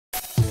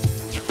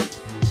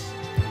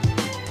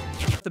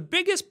The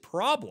biggest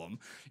problem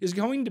is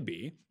going to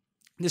be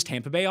this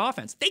Tampa Bay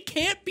offense. They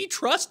can't be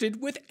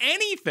trusted with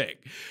anything.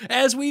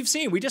 As we've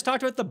seen, we just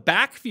talked about the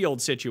backfield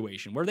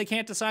situation where they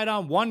can't decide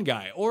on one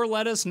guy or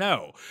let us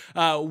know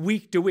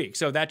week to week.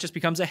 So that just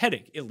becomes a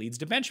headache. It leads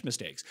to bench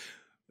mistakes.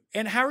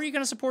 And how are you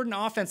going to support an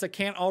offense that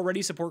can't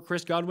already support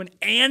Chris Godwin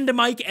and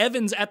Mike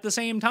Evans at the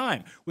same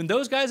time? When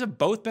those guys have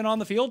both been on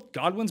the field,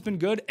 Godwin's been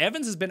good.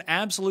 Evans has been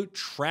absolute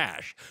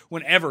trash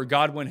whenever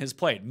Godwin has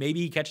played. Maybe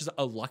he catches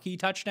a lucky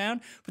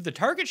touchdown, but the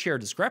target share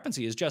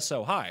discrepancy is just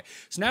so high.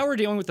 So now we're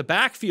dealing with the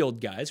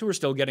backfield guys who are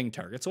still getting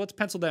targets. So let's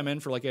pencil them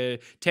in for like a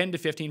 10 to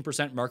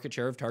 15% market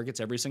share of targets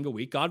every single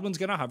week. Godwin's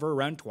going to hover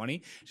around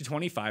 20 to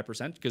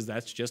 25% because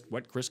that's just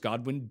what Chris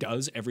Godwin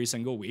does every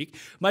single week.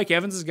 Mike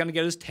Evans is going to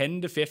get his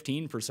 10 to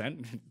 15%.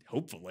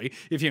 Hopefully,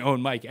 if you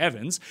own Mike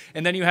Evans.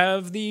 And then you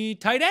have the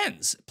tight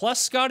ends,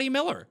 plus Scotty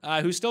Miller,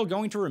 who's still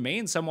going to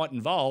remain somewhat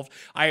involved.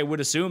 I would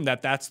assume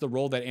that that's the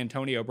role that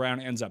Antonio Brown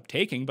ends up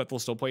taking, but they'll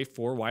still play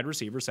 4 wide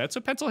receiver sets.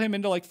 So pencil him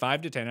into like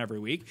 5 to 10 every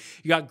week.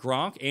 You got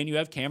Gronk and you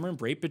have Cameron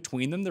Brate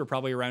between them. They're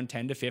probably around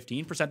 10 to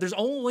 15%. There's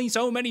only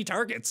so many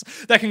targets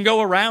that can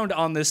go around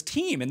on this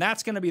team, and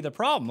that's going to be the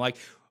problem. Like,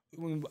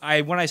 when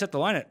I set the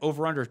line at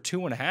over under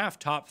 2.5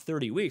 top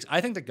 30 weeks,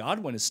 I think that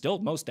Godwin is still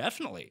most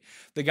definitely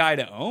the guy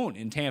to own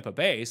in Tampa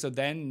Bay. So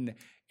then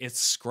it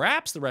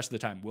scraps the rest of the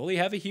time. Will he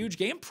have a huge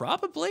game?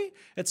 Probably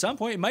at some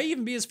point. It might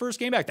even be his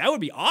first game back. That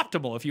would be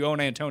optimal if you own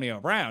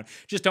Antonio Brown.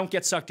 Just don't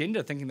get sucked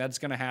into thinking that it's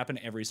going to happen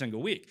every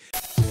single week.